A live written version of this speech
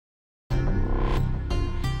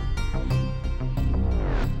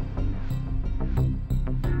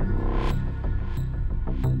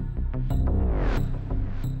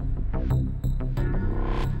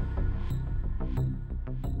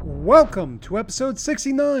Welcome to episode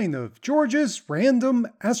 69 of George's Random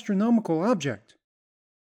Astronomical Object.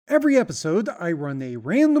 Every episode, I run a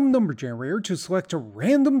random number generator to select a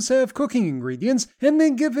random set of cooking ingredients and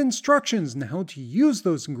then give instructions on how to use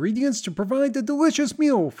those ingredients to provide a delicious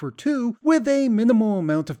meal for two with a minimal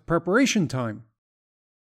amount of preparation time.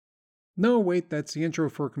 No, wait, that's the intro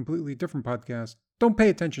for a completely different podcast. Don't pay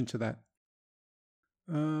attention to that.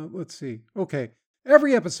 Let's see. Okay.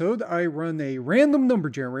 Every episode, I run a random number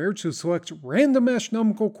generator to select random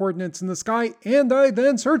astronomical coordinates in the sky, and I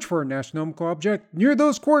then search for an astronomical object near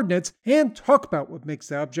those coordinates and talk about what makes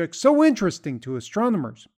the object so interesting to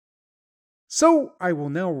astronomers. So, I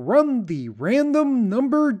will now run the random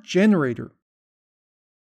number generator.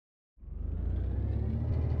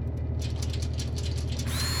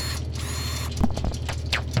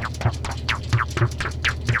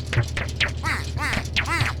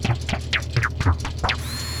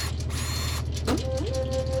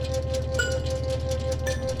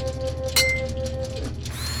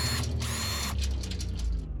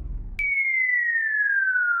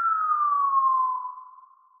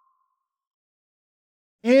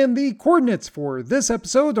 And the coordinates for this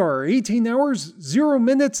episode are 18 hours, 0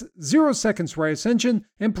 minutes, 0 seconds right ascension,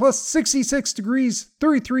 and plus 66 degrees,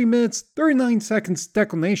 33 minutes, 39 seconds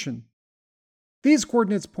declination. These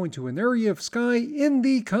coordinates point to an area of sky in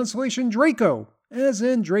the constellation Draco, as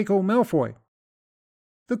in Draco Malfoy.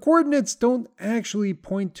 The coordinates don't actually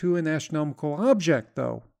point to an astronomical object,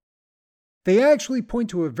 though. They actually point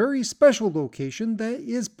to a very special location that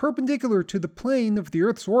is perpendicular to the plane of the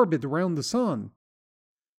Earth's orbit around the Sun.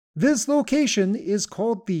 This location is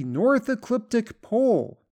called the North Ecliptic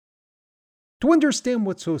Pole. To understand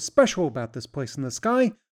what's so special about this place in the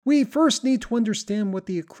sky, we first need to understand what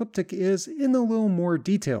the ecliptic is in a little more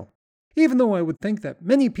detail, even though I would think that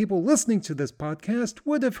many people listening to this podcast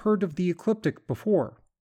would have heard of the ecliptic before.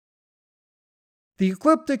 The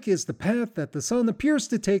ecliptic is the path that the Sun appears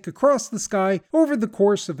to take across the sky over the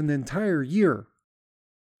course of an entire year.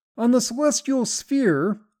 On the celestial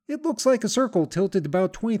sphere, it looks like a circle tilted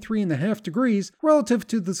about 23.5 degrees relative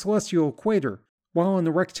to the celestial equator, while on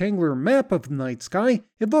the rectangular map of the night sky,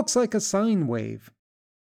 it looks like a sine wave.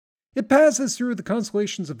 It passes through the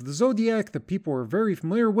constellations of the zodiac that people are very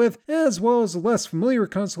familiar with, as well as a less familiar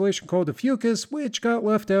constellation called Ophiuchus, which got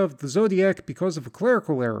left out of the zodiac because of a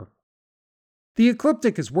clerical error. The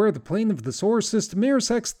ecliptic is where the plane of the solar system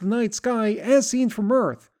intersects the night sky as seen from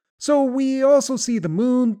Earth, so we also see the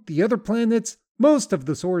moon, the other planets, most of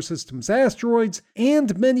the solar system's asteroids,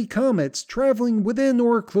 and many comets traveling within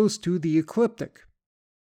or close to the ecliptic.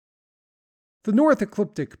 The North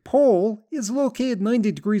Ecliptic Pole is located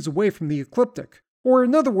 90 degrees away from the ecliptic, or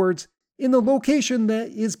in other words, in a location that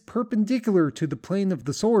is perpendicular to the plane of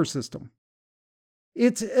the solar system.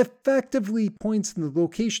 It effectively points in the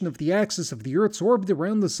location of the axis of the Earth's orbit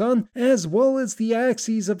around the Sun, as well as the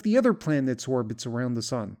axes of the other planets' orbits around the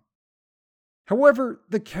Sun. However,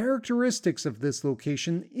 the characteristics of this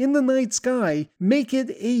location in the night sky make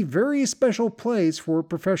it a very special place for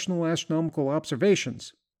professional astronomical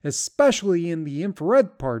observations, especially in the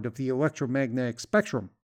infrared part of the electromagnetic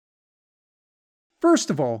spectrum. First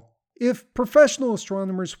of all, if professional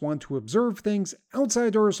astronomers want to observe things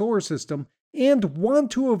outside our solar system and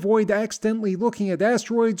want to avoid accidentally looking at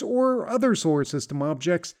asteroids or other solar system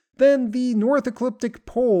objects, then the North Ecliptic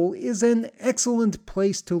Pole is an excellent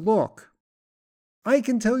place to look. I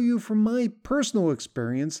can tell you from my personal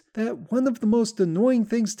experience that one of the most annoying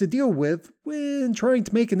things to deal with when trying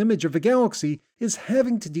to make an image of a galaxy is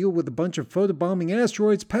having to deal with a bunch of photobombing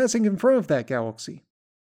asteroids passing in front of that galaxy.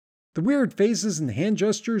 The weird faces and hand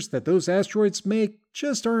gestures that those asteroids make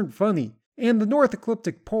just aren't funny, and the North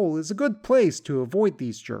Ecliptic Pole is a good place to avoid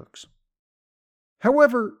these jerks.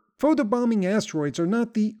 However, photobombing asteroids are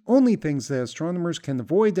not the only things that astronomers can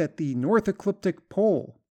avoid at the North Ecliptic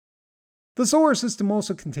Pole. The solar system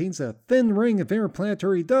also contains a thin ring of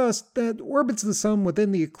interplanetary dust that orbits the Sun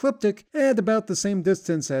within the ecliptic at about the same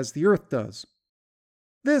distance as the Earth does.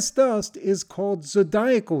 This dust is called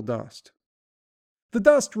zodiacal dust. The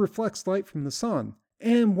dust reflects light from the Sun,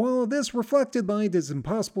 and while this reflected light is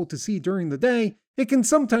impossible to see during the day, it can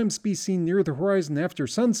sometimes be seen near the horizon after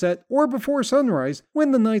sunset or before sunrise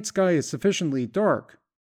when the night sky is sufficiently dark.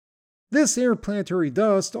 This interplanetary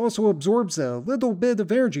dust also absorbs a little bit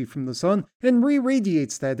of energy from the Sun and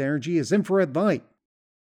re-radiates that energy as infrared light.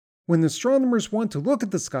 When astronomers want to look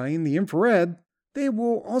at the sky in the infrared, they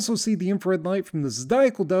will also see the infrared light from the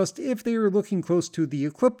zodiacal dust if they are looking close to the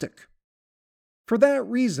ecliptic. For that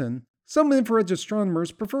reason, some infrared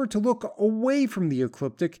astronomers prefer to look away from the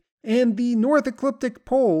ecliptic, and the North Ecliptic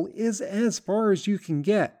Pole is as far as you can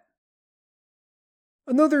get.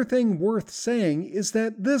 Another thing worth saying is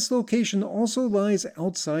that this location also lies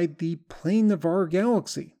outside the plane of our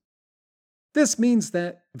galaxy. This means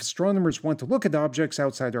that if astronomers want to look at objects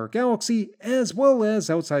outside our galaxy, as well as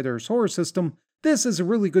outside our solar system, this is a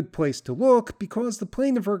really good place to look because the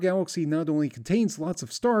plane of our galaxy not only contains lots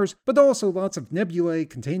of stars, but also lots of nebulae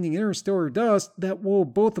containing interstellar dust that will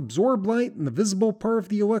both absorb light in the visible part of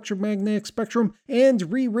the electromagnetic spectrum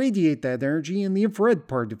and re-radiate that energy in the infrared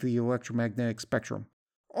part of the electromagnetic spectrum,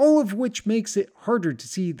 all of which makes it harder to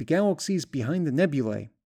see the galaxies behind the nebulae.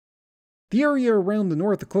 The area around the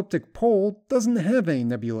North Ecliptic Pole doesn't have any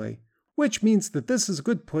nebulae, which means that this is a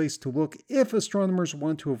good place to look if astronomers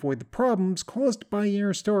want to avoid the problems caused by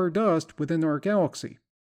interstellar dust within our galaxy.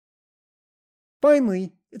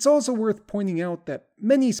 Finally, it's also worth pointing out that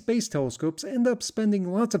many space telescopes end up spending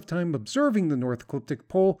lots of time observing the North Ecliptic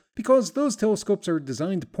Pole because those telescopes are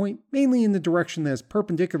designed to point mainly in the direction that is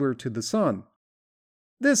perpendicular to the Sun.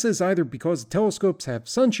 This is either because the telescopes have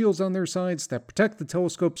sun shields on their sides that protect the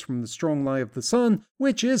telescopes from the strong light of the sun,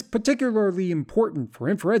 which is particularly important for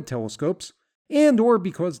infrared telescopes, and or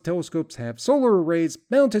because the telescopes have solar arrays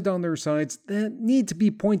mounted on their sides that need to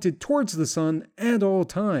be pointed towards the sun at all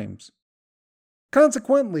times.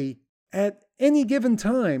 Consequently, at any given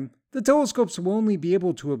time, the telescopes will only be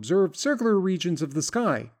able to observe circular regions of the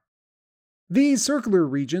sky. These circular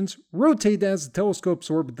regions rotate as the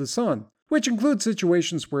telescopes orbit the sun, which includes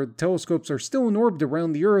situations where the telescopes are still in orbit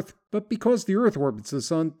around the Earth, but because the Earth orbits the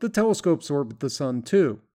Sun, the telescopes orbit the Sun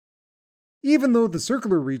too. Even though the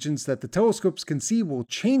circular regions that the telescopes can see will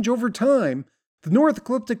change over time, the North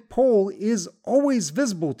Ecliptic Pole is always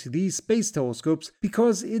visible to these space telescopes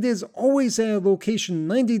because it is always at a location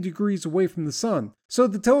 90 degrees away from the Sun, so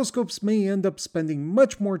the telescopes may end up spending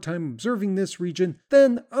much more time observing this region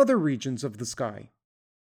than other regions of the sky.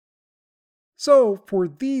 So, for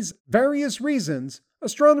these various reasons,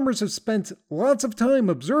 astronomers have spent lots of time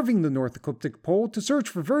observing the North Ecliptic Pole to search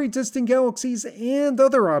for very distant galaxies and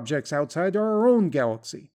other objects outside our own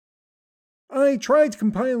galaxy. I tried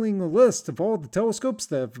compiling a list of all the telescopes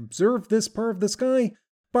that have observed this part of the sky,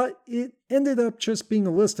 but it ended up just being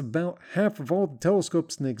a list of about half of all the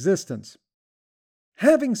telescopes in existence.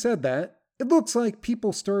 Having said that, it looks like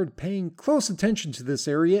people started paying close attention to this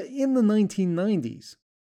area in the 1990s.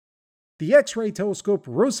 The X-ray telescope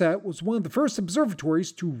ROSAT was one of the first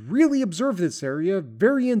observatories to really observe this area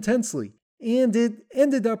very intensely, and it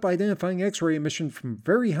ended up identifying X-ray emission from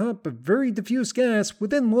very hot but very diffuse gas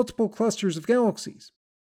within multiple clusters of galaxies.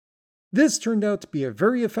 This turned out to be a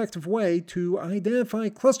very effective way to identify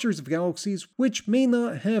clusters of galaxies which may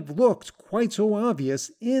not have looked quite so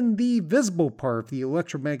obvious in the visible part of the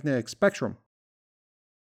electromagnetic spectrum.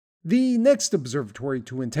 The next observatory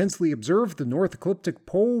to intensely observe the North Ecliptic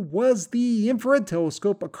Pole was the infrared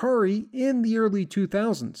telescope Akari in the early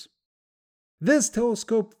 2000s. This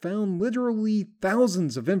telescope found literally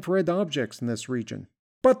thousands of infrared objects in this region,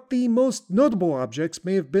 but the most notable objects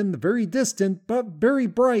may have been the very distant but very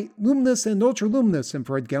bright luminous and ultraluminous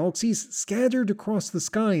infrared galaxies scattered across the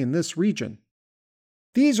sky in this region.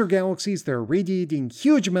 These are galaxies that are radiating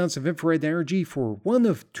huge amounts of infrared energy for one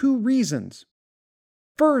of two reasons.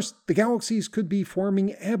 First, the galaxies could be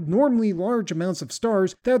forming abnormally large amounts of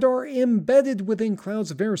stars that are embedded within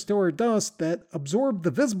clouds of interstellar dust that absorb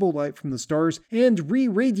the visible light from the stars and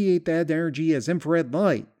re-radiate that energy as infrared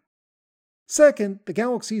light. Second, the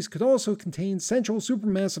galaxies could also contain central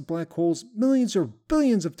supermassive black holes millions or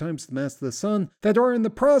billions of times the mass of the Sun that are in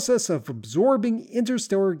the process of absorbing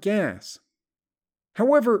interstellar gas.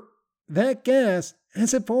 However, that gas,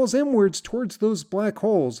 as it falls inwards towards those black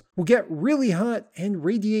holes, will get really hot and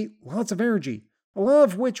radiate lots of energy, a lot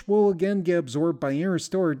of which will again get absorbed by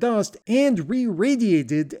interstellar dust and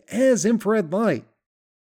re-radiated as infrared light.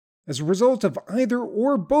 As a result of either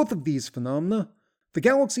or both of these phenomena, the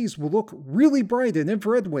galaxies will look really bright at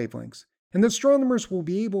infrared wavelengths, and astronomers will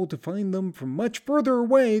be able to find them from much further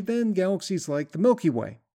away than galaxies like the Milky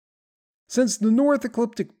Way. Since the North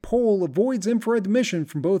Ecliptic Pole avoids infrared emission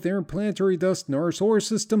from both interplanetary dust in our solar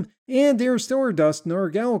system and interstellar dust in our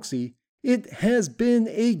galaxy, it has been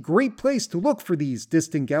a great place to look for these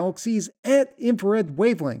distant galaxies at infrared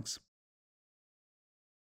wavelengths.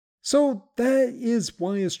 So that is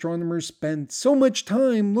why astronomers spend so much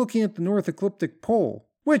time looking at the North Ecliptic Pole,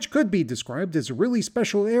 which could be described as a really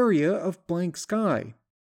special area of blank sky.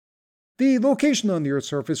 The location on the Earth's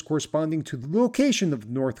surface corresponding to the location of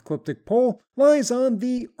the North Ecliptic Pole lies on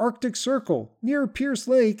the Arctic Circle near Pierce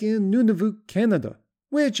Lake in Nunavut, Canada,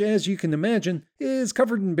 which, as you can imagine, is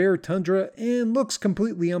covered in bare tundra and looks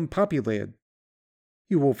completely unpopulated.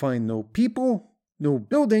 You will find no people, no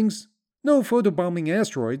buildings, no photobombing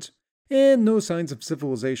asteroids, and no signs of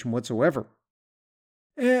civilization whatsoever.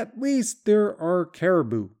 At least there are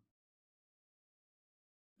caribou.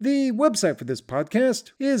 The website for this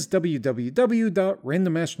podcast is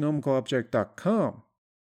www.randomastronomicalobject.com.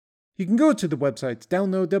 You can go to the website to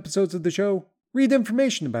download episodes of the show, read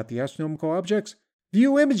information about the astronomical objects,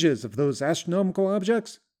 view images of those astronomical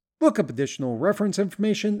objects, look up additional reference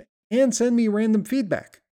information, and send me random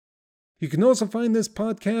feedback. You can also find this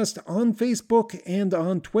podcast on Facebook and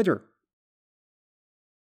on Twitter.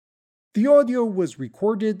 The audio was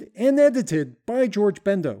recorded and edited by George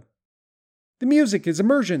Bendo. The music is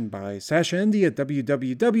Immersion by Sasha Endy at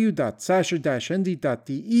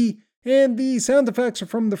www.sasha-endy.de, and the sound effects are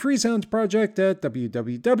from the Freesounds Project at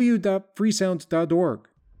www.freesounds.org.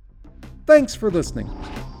 Thanks for listening.